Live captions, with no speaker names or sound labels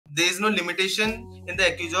there is no limitation in the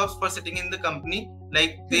AccioJobs for sitting in the company.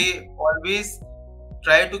 Like they always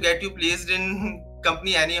try to get you placed in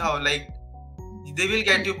company anyhow. Like they will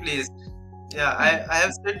get you placed. Yeah, I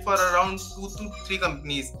have stayed for around 2 to 3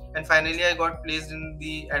 companies, and finally I got placed in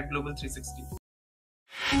the AdGlobal 360.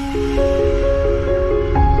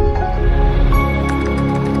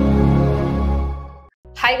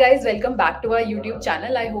 Hi guys, welcome back to our YouTube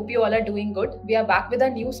channel. I hope you all are doing good. We are back with a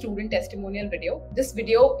new student testimonial video. This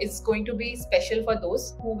video is going to be special for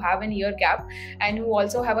those who have an year gap and who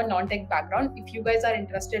also have a non-tech background. If you guys are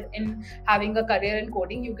interested in having a career in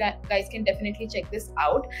coding, you guys can definitely check this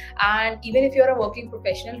out. And even if you're a working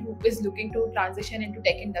professional who is looking to transition into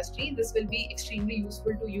tech industry, this will be extremely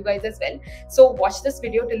useful to you guys as well. So watch this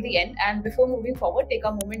video till the end, and before moving forward, take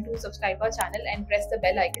a moment to subscribe our channel and press the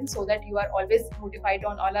bell icon so that you are always notified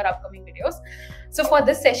on all our upcoming videos. So for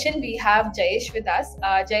this session, we have Jayesh with us.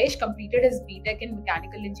 Jayesh completed his BTech in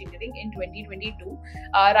mechanical engineering in 2022.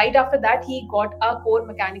 Right after that, he got a core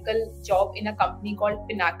mechanical job in a company called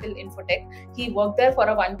Pinnacle Infotech. He worked there for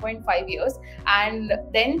a 1.5 years, and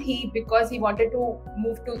then because he wanted to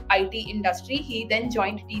move to IT industry, he then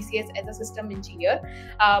joined TCS as a system engineer.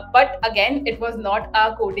 But again, it was not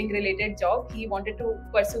a coding related job. He wanted to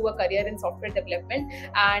pursue a career in software development,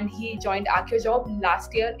 and he joined AccioJob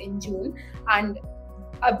last year in June, and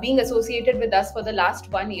being associated with us for the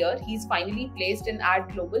last 1 year, he's finally placed in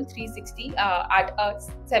AdGlobal 360 at a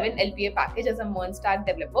 7 LPA package as a MERN Stack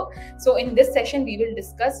Developer. So in this session, we will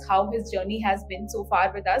discuss how his journey has been so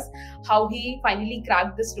far with us, how he finally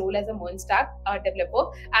cracked this role as a MERN Stack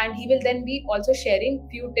Developer, and he will then be also sharing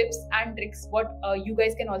few tips and tricks what you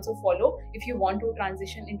guys can also follow if you want to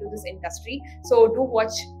transition into this industry. So do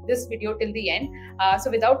watch this video till the end.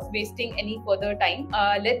 So without wasting any further time,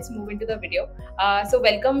 let's move into the video. So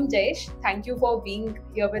welcome Jayesh, thank you for being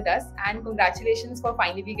here with us, and congratulations for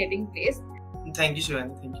finally getting placed. Thank you,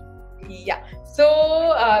 Shivani. Thank you. Yeah,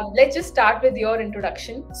 so let's just start with your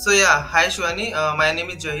introduction. So yeah, hi Shivani, my name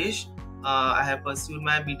is Jayesh. I have pursued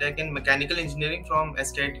my BTech in mechanical engineering from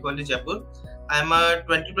IIT Delhi Jaipur. I am a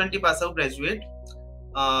 2020 pass out graduate.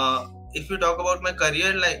 If you talk about my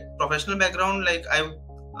career, like professional background, like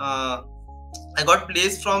I got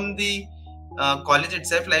placed from the college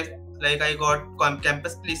itself. Like I got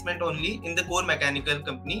campus placement only in the core mechanical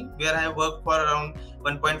company where I have worked for around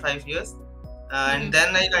 1.5 years. And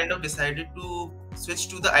then I kind of decided to switch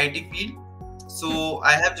to the IT field. So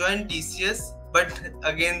I have joined TCS, but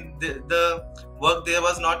again, the work there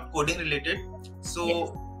was not coding related.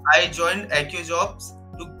 So I joined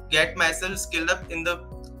AccioJobs to get myself skilled up in the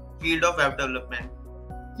field of web development.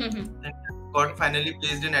 And got finally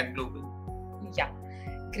placed in AdGlobal. Yeah.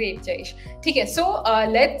 Great, Jayesh. Okay, so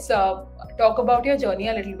let's talk about your journey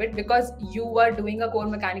a little bit, because you were doing a core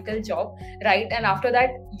mechanical job, right? And after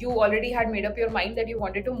that, you already had made up your mind that you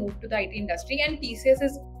wanted to move to the IT industry, and TCS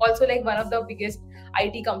is also like one of the biggest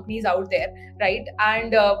IT companies out there, right?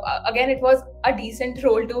 And again, it was a decent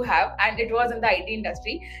role to have, and it was in the IT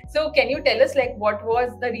industry. So can you tell us like what was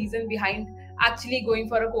the reason behind actually going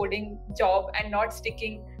for a coding job and not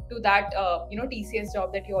sticking to that TCS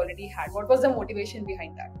job that you already had? What was the motivation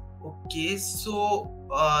behind that? Okay, so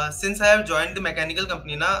since I have joined the mechanical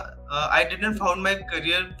company I didn't found my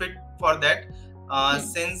career fit for that.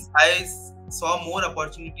 Since I saw more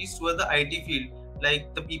opportunities toward the IT field,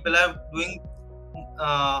 like the people are doing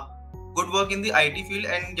good work in the IT field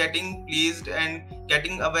and getting placed and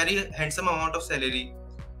getting a very handsome amount of salary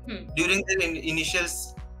during their initial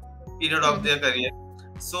period of their career.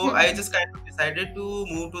 So I just kind of decided to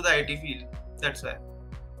move to the IT field. That's why.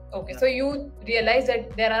 Okay, so you realized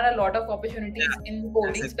that there are a lot of opportunities in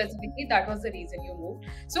coding specifically. That was the reason you moved.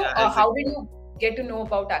 So how did you get to know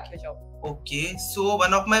about AccioJob? Okay, so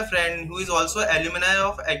one of my friend who is also alumni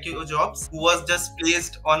of AccioJobs, who was just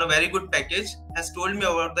placed on a very good package, has told me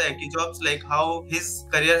about the AccioJobs, like how his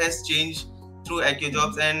career has changed through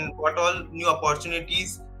AccioJobs and what all new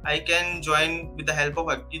opportunities I can join with the help of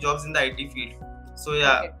AccioJobs in the IT field. So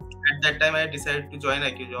yeah, at that time I decided to join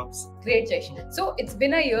AccioJobs. Great, Jayesh. So it's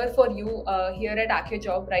been a year for you here at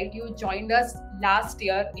AccioJob, right? You joined us last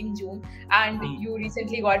year in June, and you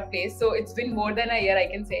recently got placed. So it's been more than a year, I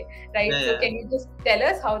can say, right? So can you just tell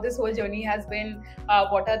us how this whole journey has been?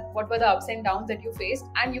 What were the ups and downs that you faced?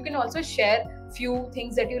 And you can also share few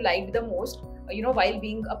things that you liked the most, while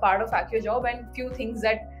being a part of AccioJob, and few things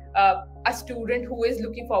that a student who is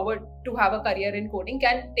looking forward to have a career in coding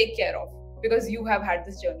can take care of, because you have had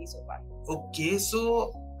this journey so far. Okay,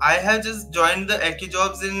 so I have just joined the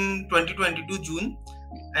AccioJobs in 2022 June,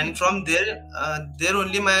 and from there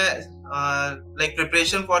only my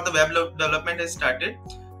preparation for the web development has started.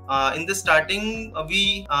 In the starting,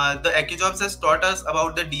 the AccioJobs has taught us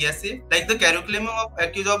about the DSA. Like the curriculum of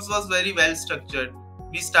AccioJobs was very well structured.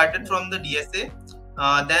 We started from the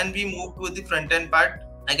DSA, then we moved to the front end part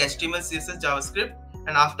like HTML, CSS, JavaScript,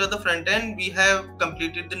 and after the front end, we have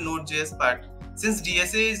completed the Node.js part. Since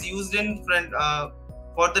DSA is used in front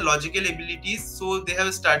for the logical abilities, so they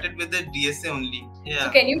have started with the DSA only. Yeah.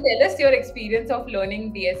 So can you tell us your experience of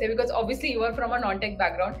learning DSA? Because obviously you are from a non-tech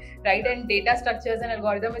background, right? And data structures and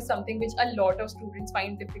algorithm is something which a lot of students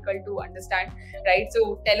find difficult to understand, right?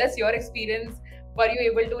 So tell us your experience. Were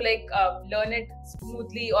you able to learn it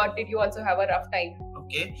smoothly, or did you also have a rough time?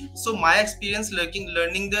 Okay, so my experience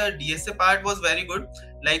learning the DSA part was very good.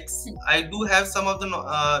 Like I do have some of the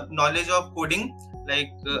knowledge of coding.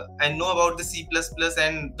 Like I know about the C++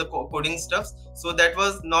 and the coding stuff. So that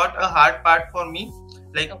was not a hard part for me.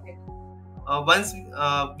 Like once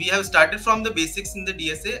we have started from the basics in the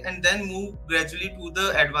DSA and then move gradually to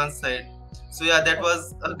the advanced side. So yeah, that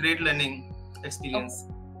was a great learning experience.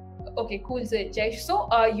 Okay, cool, Jayesh. So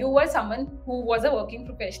you were someone who was a working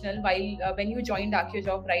professional while when you joined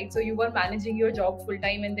AccioJob, right? So you were managing your job full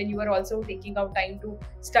time, and then you were also taking out time to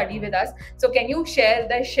study with us. So can you share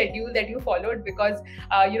the schedule that you followed? Because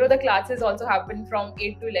the classes also happen from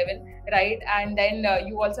 8 to 11, right? And then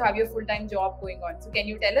you also have your full time job going on. So can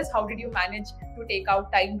you tell us how did you manage to take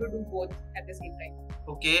out time to do both at the same time?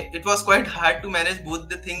 Okay, it was quite hard to manage both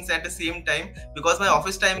the things at the same time because my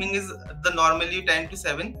office timing is the normally 10 to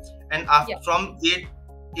 7, and after from 8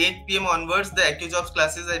 p.m. onwards the AccioJobs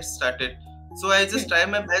classes had started. So I just try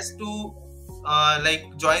my best to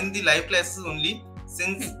join the live classes only,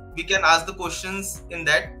 since we can ask the questions in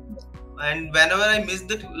that. And whenever I miss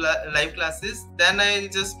the live classes, then I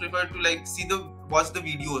just prefer to watch the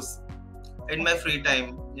videos in my free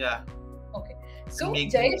time. Yeah. Okay. So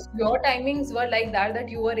Jayesh, your timings were like that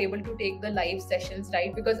you were able to take the live sessions,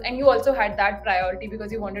 right? And you also had that priority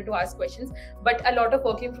because you wanted to ask questions. But a lot of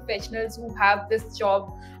working professionals who have this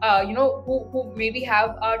job, who maybe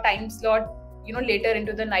have a time slot, later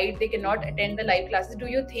into the night, they cannot attend the live classes. Do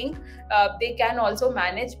you think they can also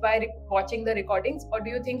manage by watching the recordings, or do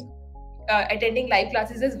you think attending live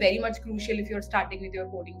classes is very much crucial if you're starting with your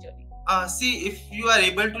coding journey? See, if you are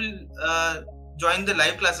able to join the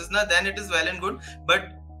live classes now, then it is well and good.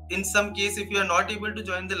 But in some case, if you are not able to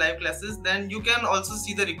join the live classes, then you can also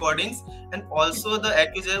see the recordings. And also the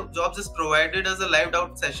AccioJobs is provided as a live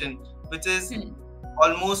doubt session, which is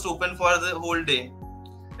almost open for the whole day,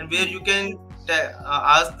 and where you can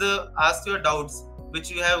ask your doubts which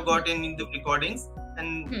you have got in the recordings,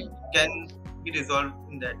 and can be resolved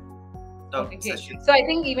in that. Okay, so I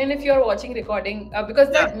think even if you're watching recording, because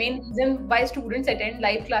the main reason why students attend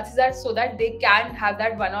live classes are so that they can have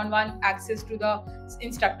that one-on-one access to the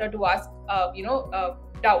instructor to ask,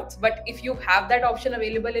 doubts. But if you have that option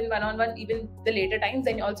available in one-on-one, even the later times,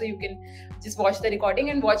 then also you can just watch the recording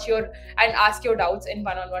and ask your doubts in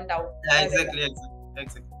one-on-one doubt. Exactly.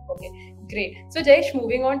 Okay, great. So Jayesh,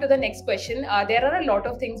 moving on to the next question. There are a lot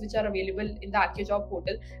of things which are available in the AccioJob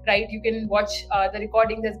portal, right? You can watch the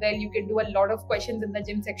recordings as well. You can do a lot of questions in the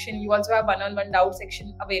gym section. You also have one-on-one doubt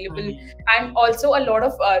section available, and also a lot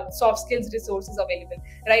of soft skills resources available,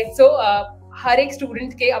 right? So हर एक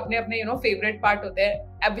student के अपने अपने favorite part होते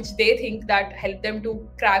हैं which they think that help them to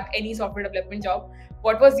crack any software development job.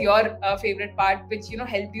 What was your favorite part which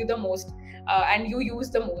helped you the most and you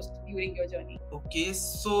used the most during your journey? Okay,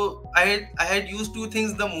 so I had used two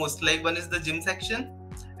things the most. Like one is the gym section,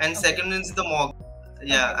 and second is the mock.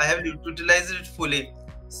 Yeah, I have utilized it fully.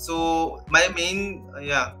 So my main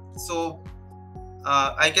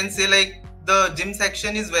I can say like the gym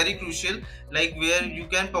section is very crucial, like where you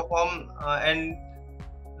can perform and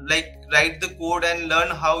like write the code and learn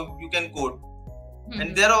how you can code.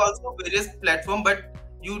 And there are also various platforms, but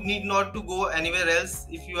you need not to go anywhere else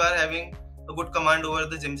if you are having a good command over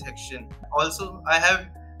the gym section. Also, I have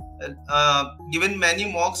given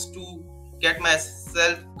many mocks to get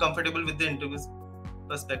myself comfortable with the interview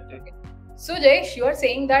perspective. So Jayesh, you are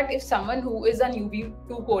saying that if someone who is a newbie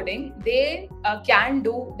to coding, they can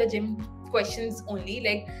do the gym questions only,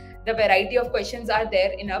 like the variety of questions are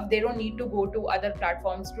there enough, they don't need to go to other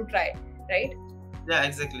platforms to try, right? Yeah,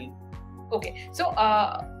 exactly. Okay, so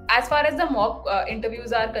as far as the mock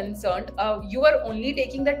interviews are concerned, you were only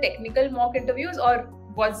taking the technical mock interviews, or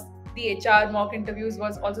was the HR mock interviews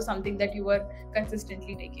was also something that you were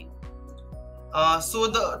consistently taking? So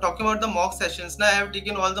talking about the mock sessions, now I have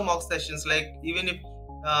taken all the mock sessions, like even if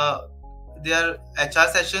they are HR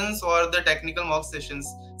sessions or the technical mock sessions,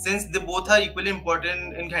 since they both are equally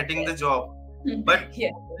important in getting the job. But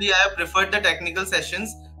I have preferred the technical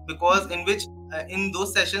sessions because in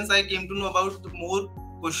those sessions I came to know about more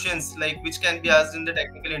questions like which can be asked in the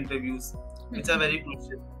technical interviews, which are very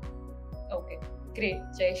crucial. Okay, great,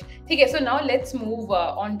 Jayesh. Okay, so now let's move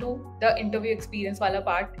on to the interview experience wala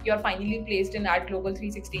part. You're finally placed in AdGlobal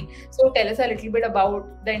 360. So tell us a little bit about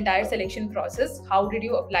the entire selection process. How did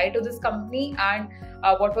you apply to this company, and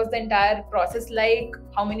what was the entire process like?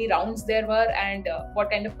 How many rounds there were, and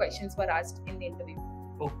what kind of questions were asked in the interview?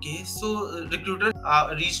 Okay, so recruiter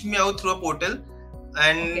reached me out through a portal,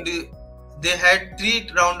 and they had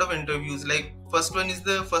 3 round of interviews. Like first one is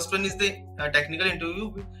the technical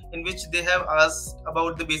interview, in which they have asked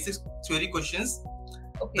about the basic theory questions.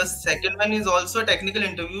 The second one is also a technical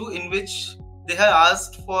interview, in which they have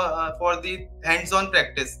asked for the hands-on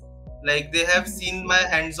practice. Like they have seen my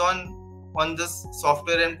hands-on on this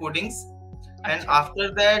software and codings, and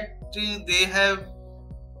after that they have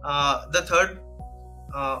the third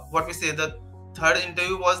the third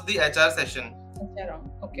interview was the HR session.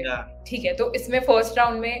 Okay. Yeah. ठीक है, तो इसमें first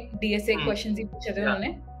round में DSA questions ही पूछे थे उन्होंने.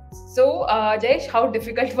 So, Jayesh, how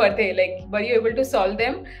difficult were they? Like, were you able to solve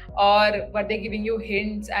them, or were they giving you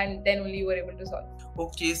hints and then only you were able to solve?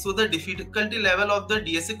 Okay, so the difficulty level of the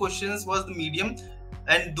DSA questions was the medium,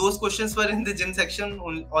 and those questions were in the gym section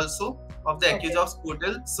also of the AccioJob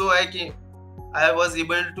Portal. So I was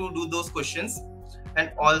able to do those questions.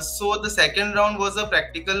 And also the second round was a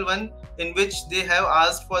practical one, in which they have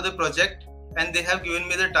asked for the project and they have given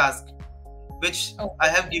me the task, which I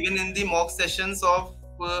have given in the mock sessions of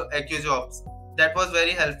AccioJobs. That was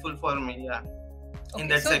very helpful for me, in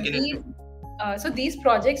that second interview. So these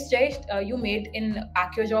projects, Jayesh, you made in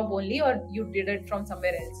AccioJob only, or you did it from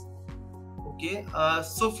somewhere else? Okay,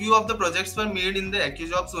 so few of the projects were made in the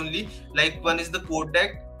AccioJobs only. Like one is the code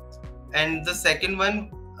deck, and the second one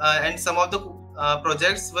and some of the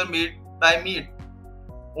projects were made by me,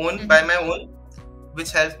 by my own,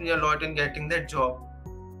 which helped me a lot in getting that job.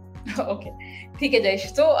 Okay, ठीक है जयेश.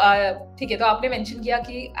 तो ठीक है, तो आपने mention किया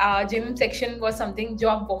कि gym section was something जो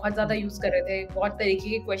आप बहुत ज्यादा यूज कर रहे थे, बहुत तरीके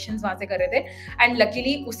के क्वेश्चंस वहां से कर रहे थे, एंड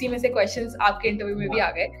लकीली उसी में से क्वेश्चंस आपके इंटरव्यू में भी आ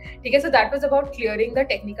गए. ठीक है, so that was about clearing the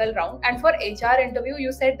technical round. And for HR interview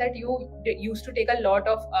you said that you used to take a lot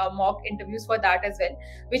of mock interviews for that as well,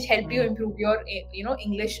 which help you improve your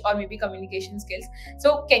English or maybe communication skills.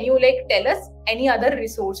 So can you like tell us any other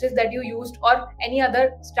resources that you used, or any other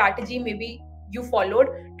strategy maybe you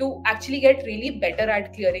followed to actually get really better at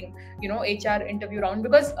clearing HR interview round,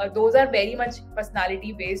 because those are very much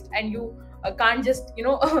personality based, and you can't just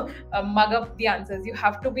mug up the answers. You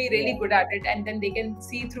have to be really good at it, and then they can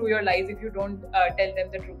see through your lies if you don't tell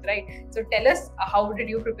them the truth, right? So tell us, how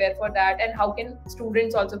did you prepare for that, and how can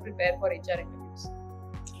students also prepare for HR interviews?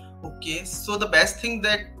 Okay, so the best thing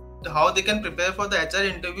that how they can prepare for the HR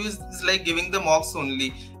interviews is like giving the mocks only.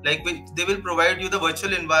 Like they will provide you the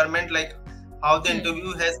virtual environment, like how the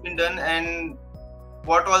interview has been done, and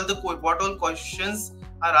what all questions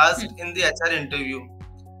are asked in the HR interview.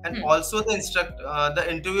 And also the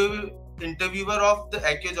interviewer of the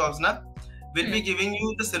AccioJobs will be giving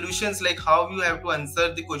you the solutions, like how you have to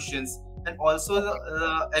answer the questions. And also the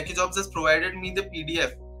AccioJobs has provided me the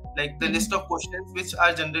PDF, like the list of questions which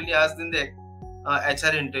are generally asked in the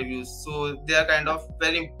HR interviews. So they are kind of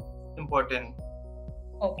very important.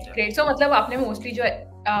 Okay, great. So मतलब आपने mostly जो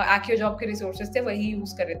AccioJob के resources थे वही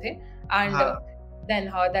use कर रहे थे, and then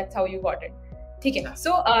that's how you got it. ठीक है.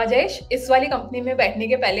 So जयेश, इस वाली कंपनी में बैठने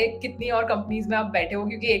के पहले कितनी और कंपनीज में आप बैठे हो,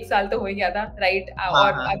 क्योंकि 1 साल तो हो ही गया था, राइट?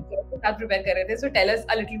 और आप साथ प्रिपेयर कर रहे थे. So tell us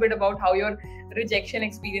a little bit about how your rejection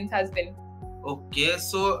experience has been. Okay,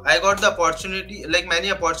 so I got the opportunity, like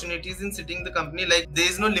many opportunities in sitting in the company. Like there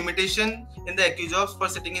is no limitation in the AccioJobs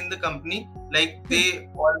for sitting in the company. Like they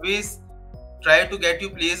always try to get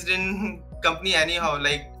you placed in company anyhow.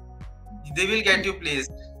 Like they will get you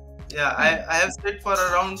placed. Yeah, I have stayed for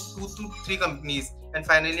around 2 to 3 companies, and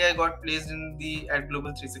finally I got placed in the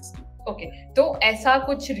AdGlobal 360. Okay, तो ऐसा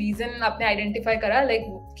कुछ reason आपने identify करा, like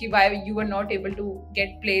कि why you were not able to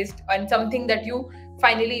get placed, and something that you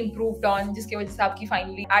finally improved on, जिसकी वजह से आपकी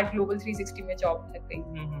finally AdGlobal 360 में job लग गई?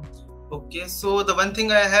 Okay, so the one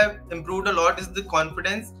thing I have improved a lot is the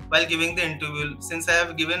confidence while giving the interview, since I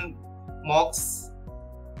have given mocks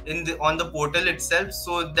on the portal itself,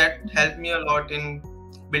 so that helped me a lot in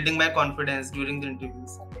building my confidence during the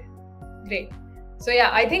interviews. Great. So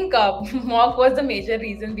yeah, I think mock was the major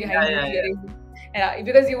reason behind clearing. Yeah,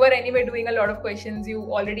 because you were anyway doing a lot of questions, you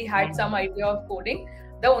already had some idea of coding.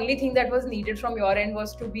 The only thing that was needed from your end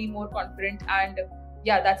was to be more confident, and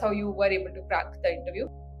yeah, that's how you were able to crack the interview.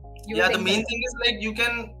 The main thing is like you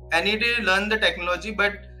can any day learn the technology,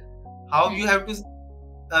 but how you have to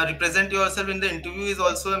represent yourself in the interview is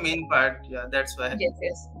also a main part. Yeah, that's why.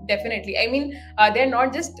 Yes, Definitely. I mean, they're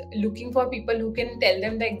not just looking for people who can tell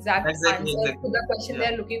them the exact Exactly, answer to exactly. the question Yeah.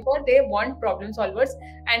 they're looking for. They want problem solvers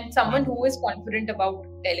and someone Mhm. who is confident about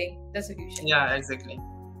telling the solution. Yeah, exactly.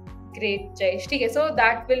 Great, Jayesh. Okay, so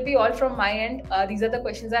that will be all from my end. These are the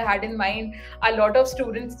questions I had in mind. A lot of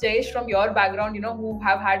students, Jayesh, from your background, who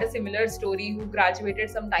have had a similar story, who graduated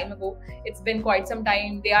some time ago. It's been quite some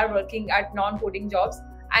time. They are working at non-coding jobs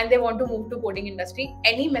and they want to move to coding industry.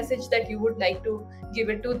 Any message that you would like to give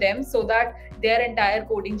it to them so that their entire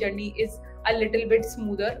coding journey is a little bit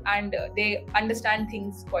smoother and they understand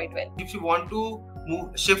things quite well? If you want to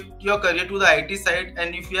shift your career to the IT side,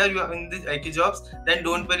 and if you are in the IT jobs, then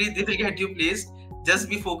don't worry, they will get you placed. Just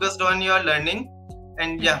be focused on your learning,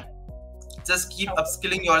 and yeah, just keep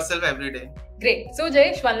upskilling yourself every day. Great. So,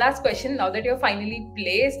 Jayesh, one last question. Now that you're finally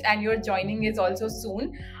placed and your joining is also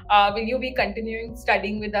soon, will you be continuing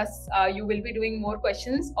studying with us? You will be doing more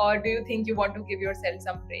questions, or do you think you want to give yourself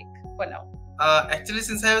some break for now? Actually,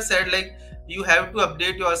 since I have said, like, you have to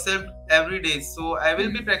update yourself every day, so I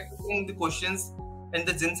will be practicing the questions in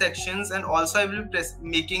the gym sections, and also I will be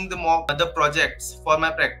making the projects for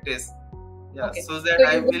my practice. Yeah, Okay. so that So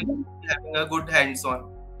I you will be having a good hands-on.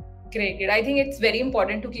 Great. I think it's very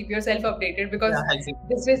important to keep yourself updated because Yeah,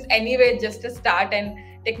 exactly. this is anyway just a start and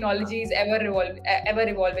technology is ever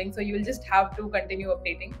evolving. So you will just have to continue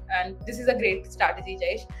updating. And this is a great strategy,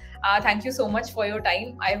 Jayesh. Thank you so much for your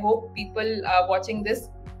time. I hope people watching this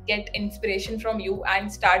get inspiration from you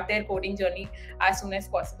and start their coding journey as soon as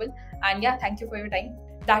possible. And yeah, thank you for your time.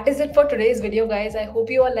 That is it for today's video, guys. I hope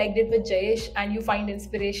you all liked it with Jayesh and you find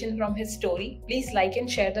inspiration from his story. Please like and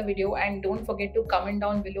share the video and don't forget to comment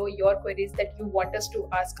down below your queries that you want us to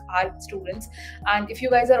ask our students. And if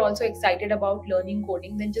you guys are also excited about learning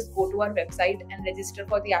coding, then just go to our website and register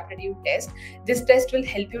for the aptitude test. This test will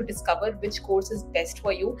help you discover which course is best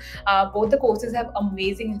for you. Both the courses have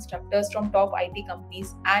amazing instructors from top IT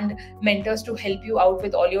companies and mentors to help you out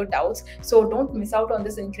with all your doubts. So don't miss out on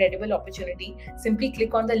this incredible opportunity. Simply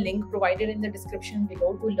click on the link provided in the description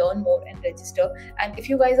below to learn more and register. And if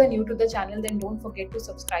you guys are new to the channel, then don't forget to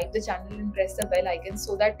subscribe the channel and press the bell icon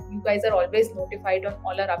so that you guys are always notified on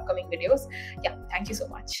all our upcoming videos. Yeah, thank you so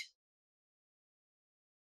much.